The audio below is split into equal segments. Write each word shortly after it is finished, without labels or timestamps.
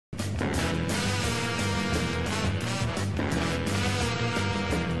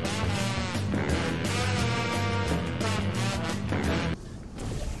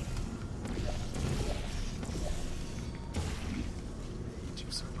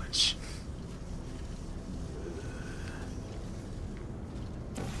So much.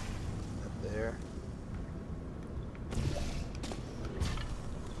 Up there.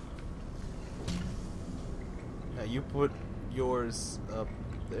 Now you put yours up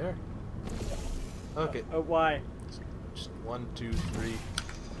there. Okay. Why? Just 1, 2, 3.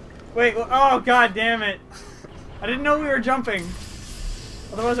 Wait. Oh god damn it! I didn't know we were jumping.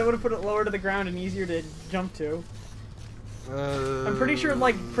 Otherwise, I would have put it lower to the ground and easier to jump to. I'm pretty sure,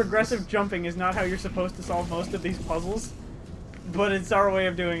 like, progressive jumping is not how you're supposed to solve most of these puzzles. But it's our way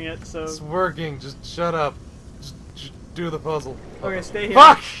of doing it, so... It's working, just shut up. Just do the puzzle. Okay, stay here.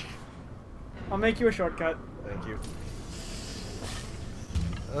 Fuck! I'll make you a shortcut. Thank you.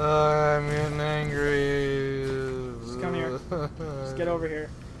 I'm getting angry. Just come here. Just get over here.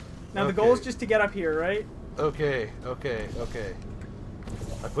 Now the goal is just to get up here, right? Okay.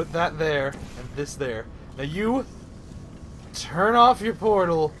 I put that there, and this there. Now you... turn off your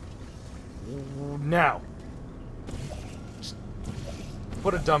portal now. Just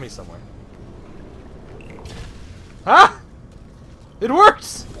put a dummy somewhere. Ah! It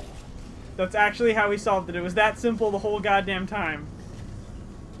works! That's actually how we solved it. It was that simple the whole goddamn time.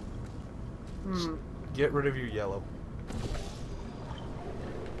 Get rid of your yellow.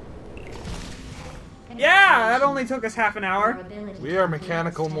 Yeah, that only took us half an hour. We are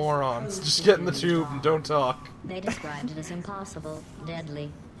mechanical morons. Just get in the tube and don't talk. They described it as impossible,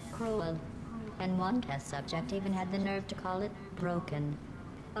 deadly, cruel, and one test subject even had the nerve to call it broken.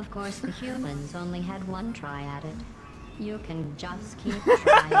 Of course, the humans only had one try at it. You can just keep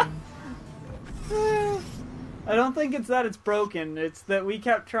trying. I don't think it's that it's broken. It's that we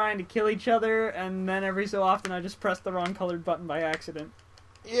kept trying to kill each other, and then every so often I just pressed the wrong colored button by accident.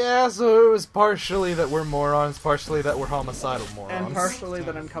 Yeah, so it was partially that we're morons, partially that we're homicidal morons. And partially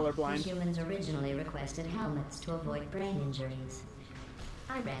that I'm The colorblind. humans originally requested helmets to avoid brain injuries.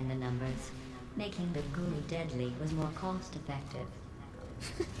 I ran the numbers. Making the goo deadly was more cost-effective.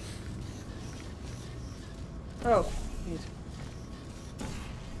 Oh, neat.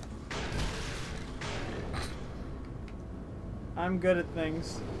 I'm good at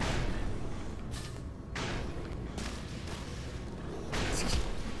things.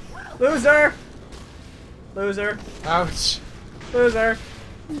 Loser! Loser. Ouch. Loser.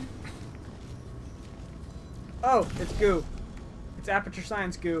 Oh, it's goo. It's aperture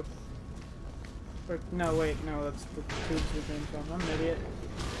science goo. Or, no, wait, no, that's the tubes we came from. I'm an idiot.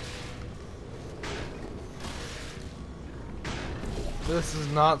 This is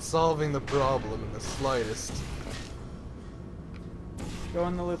not solving the problem in the slightest. Go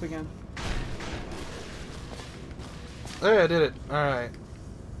in the loop again. Hey, I did it. Alright.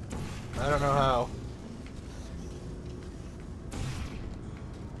 I don't know how.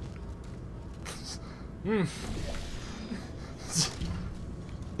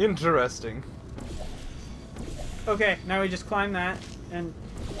 Interesting. Okay, now we just climb that, and...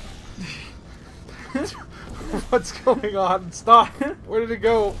 What's going on? Stop! Where did it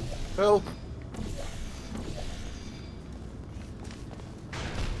go? Help!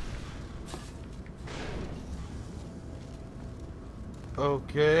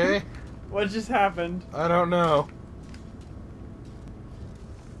 Okay. What just happened? I don't know.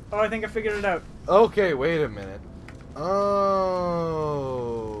 Oh, I think I figured it out. Okay, wait a minute. Oh,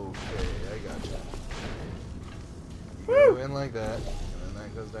 okay, I gotcha. Woo! Go in like that, and then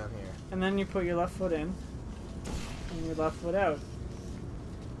that goes down here. And then you put your left foot in, and your left foot out.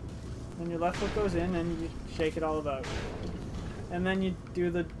 Then your left foot goes in, and you shake it all about. And then you do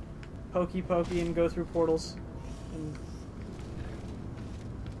the hokey pokey and go through portals. And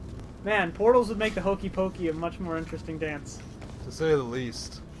man, portals would make the hokey pokey a much more interesting dance. To say the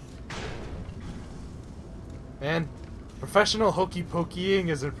least. Man, professional hokey pokeying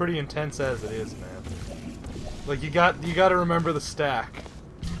is pretty intense as it is, man. Like you got to remember the stack.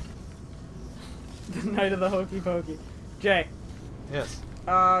 The night of the hokey pokey. Jay. Yes.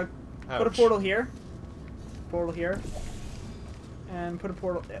 Put a Ouch. portal here. Portal here. And put a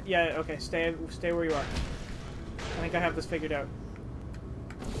portal... Yeah, okay, stay where you are. I think I have this figured out.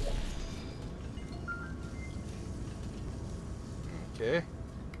 Okay.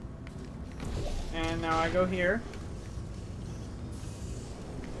 And now I go here.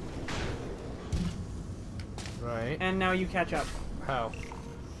 Right. And now you catch up. How?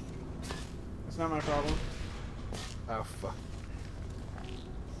 That's not my problem. Oh, fuck.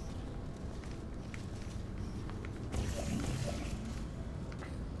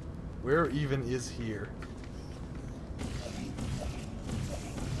 Where even is here?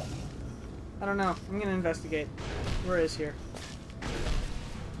 I don't know. I'm gonna investigate. Where is here?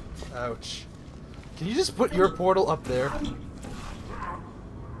 Ouch. Can you just put your portal up there?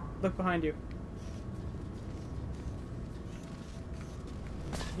 Look behind you.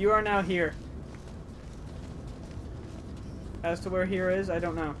 You are now here. As to where here is, I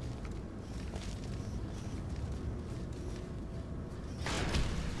don't know.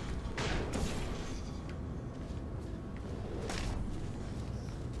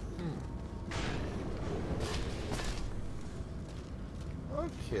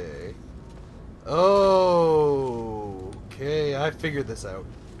 Okay. Oh, okay. I figured this out.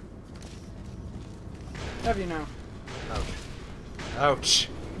 Have you now? Ouch. Ouch.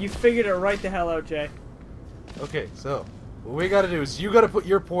 You figured it right the hell out, Jay. Okay, so what we gotta do is you gotta put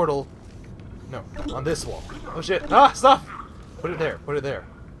your portal. No, on this wall. Oh shit! Ah, stop! Put it there. Put it there.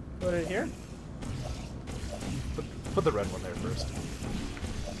 Put it here? Put the red one there first.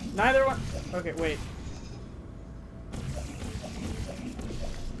 Neither one. Okay, wait.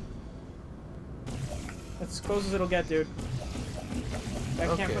 That's as close as it'll get, dude.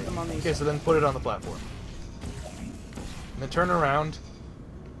 I can't put them on these. Okay, so then put it on the platform. And then turn around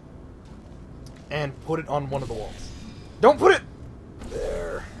and put it on one of the walls. Don't put it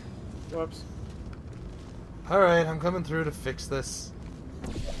there. Whoops. Alright, I'm coming through to fix this.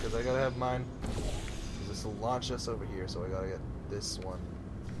 Because I gotta have mine. Because this will launch us over here, so I gotta get this one.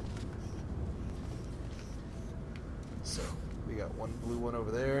 So, we got one blue one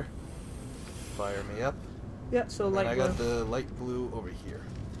over there. Fire me up. Yeah, so And light I blue. got the light blue over here.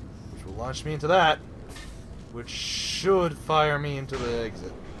 Which will launch me into that. Which should fire me into the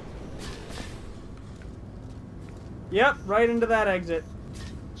exit. Yep, right into that exit.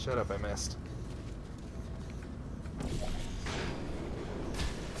 Shut up, I missed.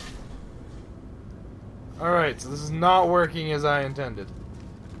 Alright, so this is not working as I intended.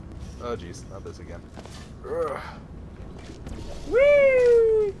 Oh jeez, not this again. Ugh.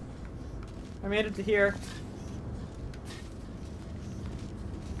 Whee! I made it to here.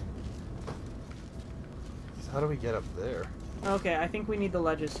 So how do we get up there? Okay, I think we need the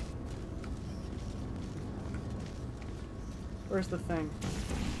ledges. Where's the thing?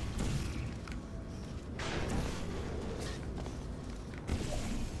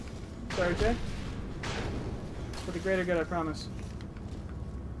 Sorry, Jay. For the greater good, I promise.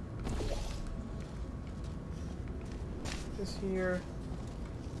 This here.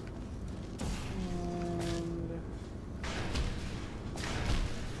 And...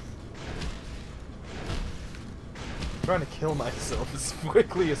 I'm trying to kill myself as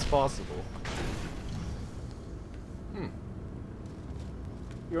quickly as possible.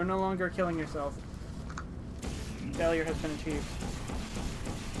 You are no longer killing yourself. Failure has been achieved.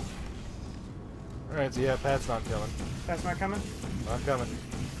 Alright, so yeah, Pat's not coming. That's not coming? Not coming.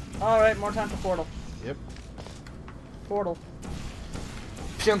 Alright, more time for portal. Yep. Portal.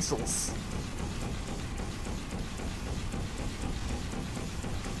 Pencils.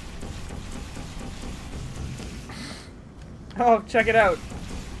 Oh, check it out.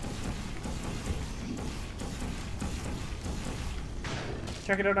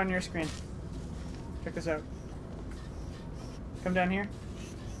 Check it out on your screen. Check this out. Come down here.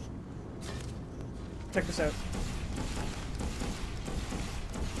 Check this out.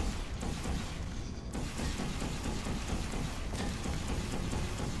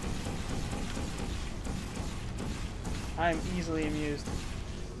 I am easily amused.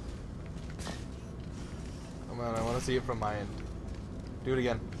 Come on, I want to see it from my end. Do it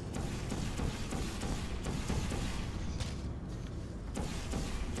again.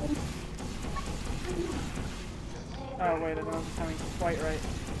 Oh wait, I don't know if it's coming quite right.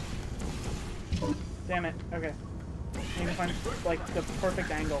 Damn it. Okay. I need to find, like, the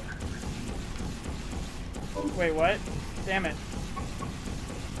perfect angle. Wait, what? Damn it.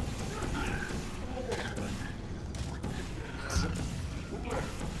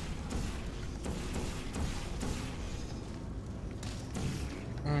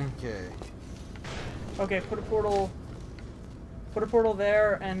 Okay. Okay, put a portal... Put a portal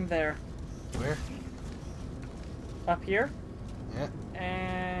there and there. Where? Up here. Yeah.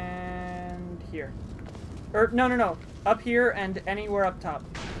 And here. Or, no. Up here and anywhere up top.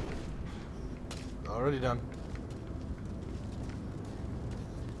 Already done.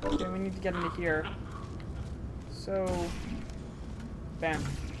 Okay, we need to get into here. So... Bam.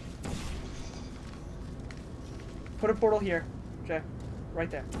 Put a portal here, Jay.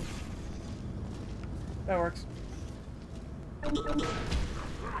 Right there. That works.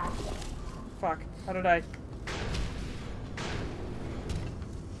 Fuck. How did I...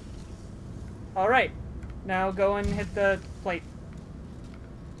 Alright. Now go and hit the plate.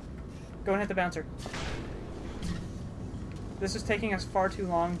 Go and hit the bouncer. This is taking us far too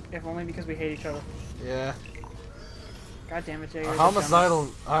long, if only because we hate each other. Yeah. God damn it, Jay.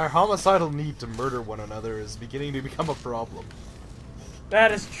 Our homicidal need to murder one another is beginning to become a problem.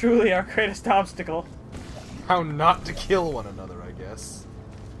 That is truly our greatest obstacle. How not to kill one another, I guess.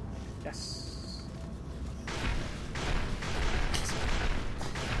 Yes.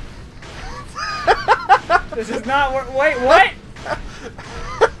 This is not wait, what?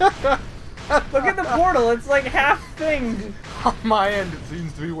 Look at the portal, it's like half thinged. On my end, it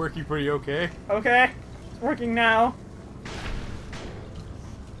seems to be working pretty okay. Okay, it's working now.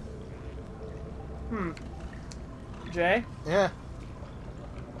 Jay? Yeah.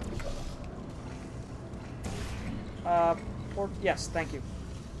 Yes, thank you.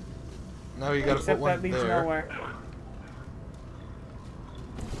 Now you gotta Except put one that leads there. nowhere.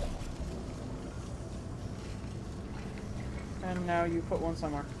 And now you put one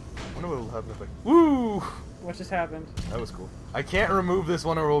somewhere. I wonder what will happen if I... Woo! What just happened? That was cool. I can't remove this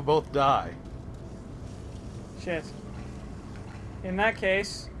one or we'll both die. Shit. In that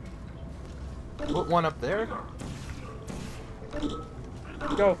case... Put one up there?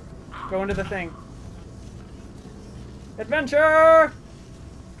 Go. Go into the thing. Adventure!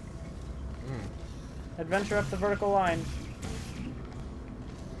 Adventure up the vertical line.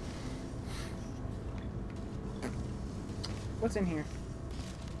 What's in here?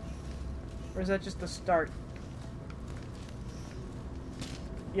 Or is that just the start?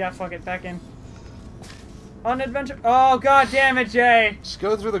 Yeah, fuck it. Back in. On adventure. Oh, god damn it, Jay! Just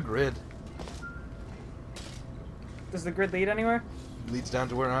go through the grid. Does the grid lead anywhere? Leads down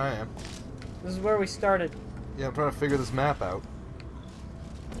to where I am. This is where we started. Yeah, I'm trying to figure this map out.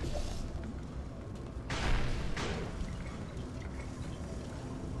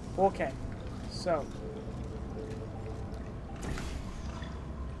 Okay. So.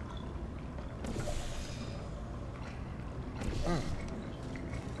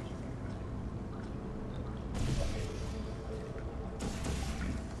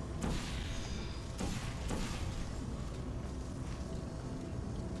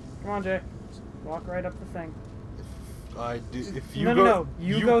 Come on, Jay. Just walk right up the thing. If I do, if you no, go, no,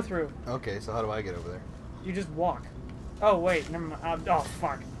 you go through. Okay, so how do I get over there? You just walk. Oh wait, never mind. Oh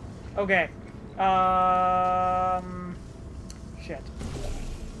fuck. Okay. Shit.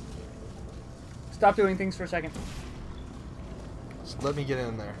 Stop doing things for a second. Just let me get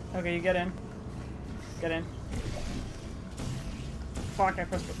in there. Okay, you get in. Get in. Fuck, I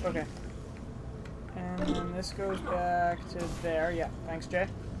pressed it. Okay. And then this goes back to there. Yeah, thanks, Jay.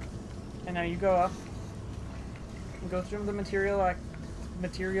 And now you go up. You go through the materially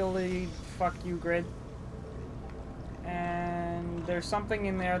fuck you grid. And there's something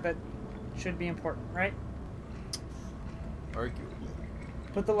in there that should be important, right? Arguably.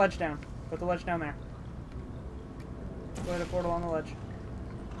 Put the ledge down. Put the ledge down there. Put a portal on the ledge.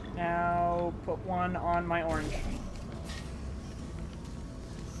 Now put one on my orange.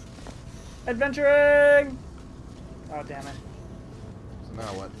 Adventuring! Oh, damn it. So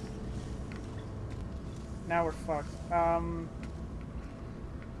now what? Now we're fucked.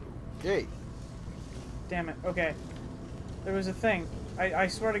 Yay. Damn it. Okay. There was a thing. I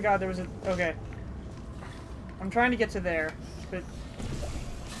swear to God there was a... Okay. I'm trying to get to there, but...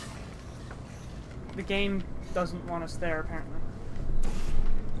 The game doesn't want us there, apparently.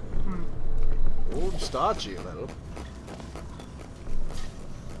 Old starchy a little.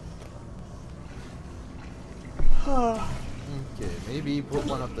 Okay, maybe put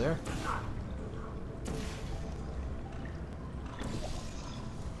one up there.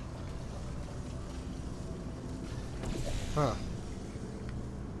 Huh.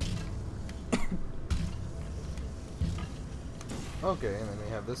 Okay, and then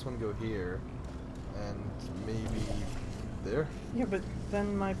we have this one go here, and maybe there? Yeah, but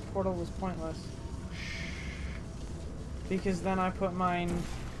then my portal was pointless. Because then I put mine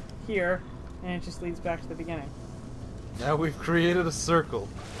here, and it just leads back to the beginning. Now we've created a circle.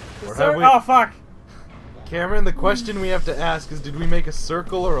 Or Sir, have we... oh, fuck! Cameron, the question we have to ask is, did we make a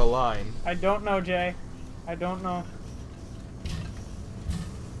circle or a line? I don't know, Jay. I don't know.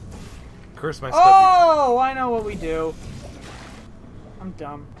 Curse my stubby. Oh! I know what we do. I'm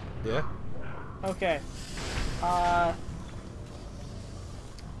dumb. Yeah? Okay.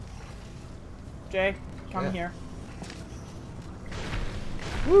 Jay, come here.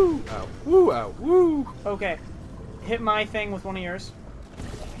 Woo! Ow. Woo! Ow. Woo! Okay. Hit my thing with one of yours.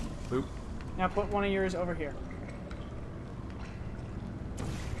 Boop. Now put one of yours over here.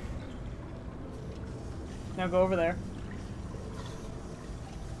 Now go over there.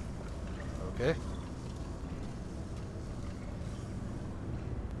 Okay.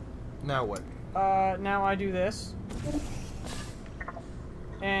 Now what? Now I do this.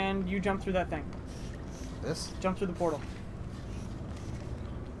 And you jump through that thing. This? Jump through the portal.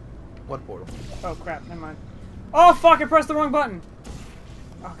 What portal? Oh crap, never mind. Oh fuck, I pressed the wrong button!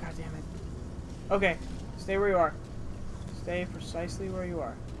 Oh god damn it. Okay, stay where you are. Stay precisely where you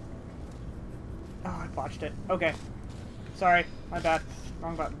are. Oh, I botched it. Okay. Sorry, my bad.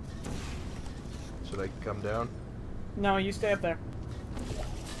 Wrong button. Should I come down? No, you stay up there.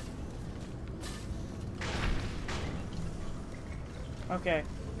 Okay.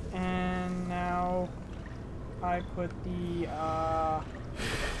 And now I put the I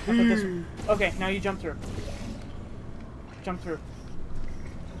put this. Okay, now you jump through. Jump through.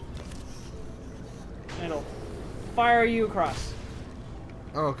 And it'll fire you across.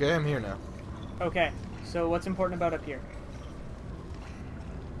 Okay, I'm here now. Okay, so what's important about up here?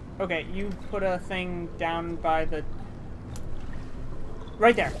 Okay, you put a thing down by the...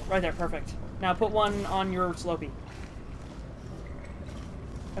 Right there, perfect. Now put one on your slopey.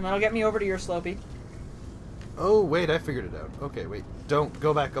 And that'll get me over to your slopey. Oh, wait, I figured it out. Okay, wait. Don't.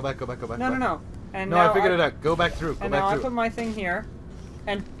 Go back. No. And no, now I figured it out. Go back through. Go and back now through. I put my thing here.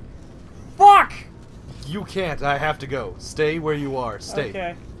 And... Fuck! You can't. I have to go. Stay where you are. Stay.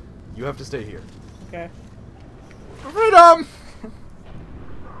 Okay. You have to stay here. Okay. Freedom!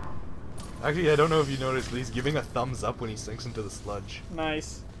 Actually, I don't know if you noticed, but he's giving a thumbs up when he sinks into the sludge.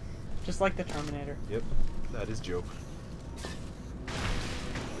 Nice. Just like the Terminator. Yep. That is joke.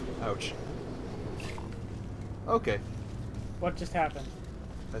 Ouch. Okay. What just happened?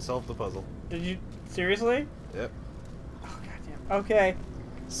 I solved the puzzle. Did you... Seriously? Yep. Oh, goddamn. Okay.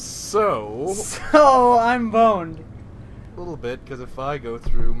 So... So, I'm boned. A little bit, because if I go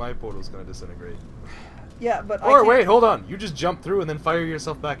through, my portal's gonna disintegrate. Yeah, but Or wait, hold on. You just jump through and then fire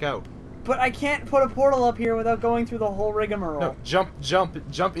yourself back out. But I can't put a portal up here without going through the whole rigmarole. No,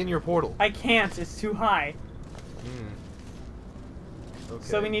 jump in your portal. I can't. It's too high. Okay.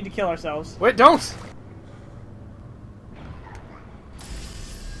 So we need to kill ourselves. Wait, don't!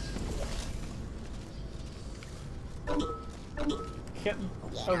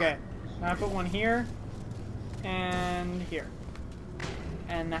 Okay. Now I put one here. And here.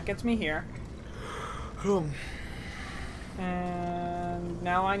 And that gets me here. And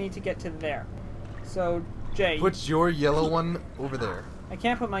now I need to get to there. So, Jay... Put your yellow one over there. I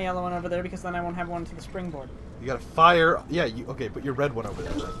can't put my yellow one over there because then I won't have one to the springboard. You gotta fire... Yeah, okay, put your red one over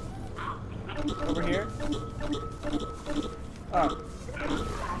there then. Over here? Oh.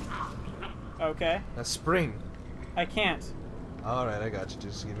 Okay. Now spring. I can't. Alright, I got you.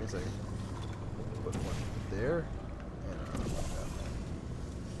 Just give me a second. Put one there. And one down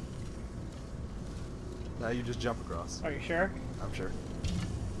there. Now you just jump across. Are you sure? I'm sure.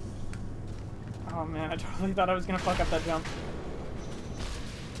 Oh man, I totally thought I was gonna fuck up that jump.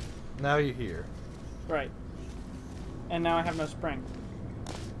 Now you're here. Right. And now I have no spring.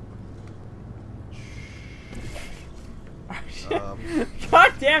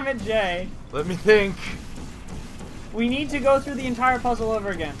 God damn it, Jay! Let me think. We need to go through the entire puzzle over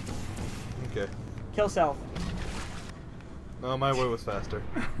again. Okay. Kill self. No, my way was faster.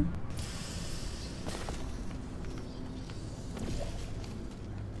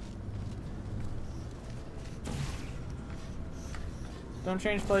 Don't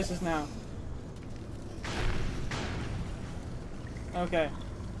change places now. Okay.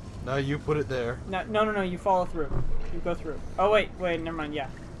 Now you put it there. No, you follow through. You go through. Oh, wait, never mind, yeah.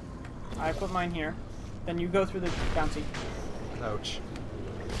 I put mine here. Then you go through the bouncy. Ouch.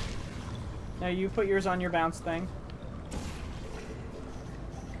 Now you put yours on your bounce thing.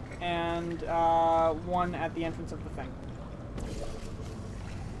 And, one at the entrance of the thing.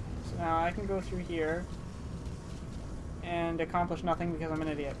 So now I can go through here. And accomplish nothing because I'm an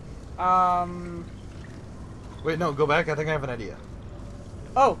idiot. Wait, no, go back. I think I have an idea.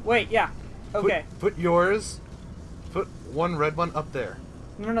 Oh, wait, yeah. Okay. Put yours... Put one red one up there.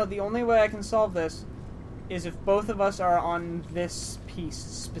 No, the only way I can solve this is if both of us are on this piece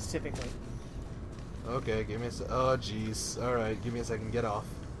specifically. Okay, give me a oh, jeez. Alright, give me a second. Get off.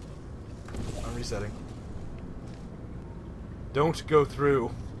 I'm resetting. Don't go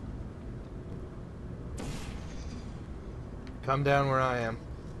through. Come down where I am.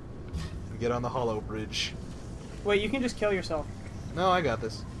 And get on the hollow bridge. Wait, you can just kill yourself. No, I got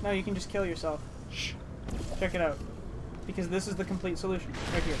this. No, you can just kill yourself. Shh. Check it out. Because this is the complete solution.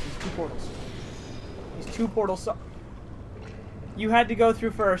 Right here, these two portals. These two portals. You had to go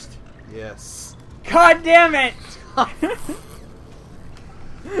through first. Yes. God damn it! Do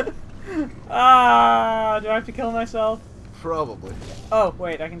I have to kill myself? Probably. Oh,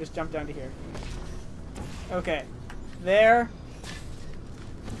 wait, I can just jump down to here. Okay. There.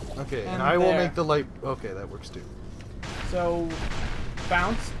 Okay, and And I will there. make the light... Okay, that works too. So,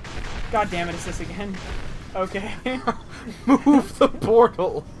 bounce. God damn it, it's this again. Okay. Move the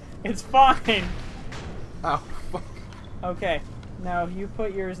portal! It's fine. Ow, fuck. Okay. Now you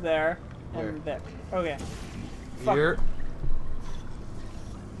put yours there and Where? there. Okay. Fuck. Here.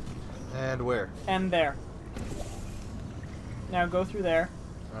 And where? And there. Now go through there.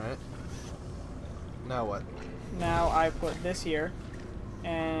 Alright. Now what? Now I put this here,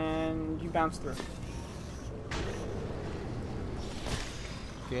 and you bounce through.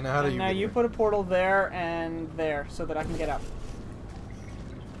 Okay, now how do And you now get you here? put a portal there and there, so that I can get out.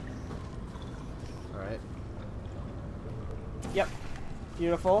 Alright. Yep.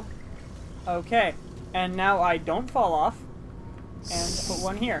 Beautiful. Okay. And now I don't fall off, and put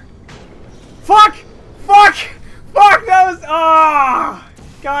one here. Fuck! Fuck! Fuck! That was... Ah!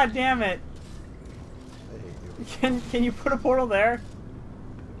 God damn it. I hate you. Can you put a portal there?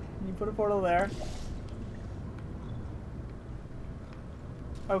 Can you put a portal there?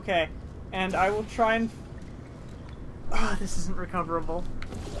 Okay. And I will try and... Ah, this isn't recoverable.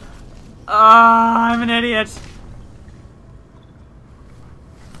 Ah, I'm an idiot.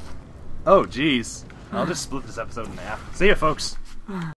 Oh, jeez. I'll just split this episode in half. See ya, folks.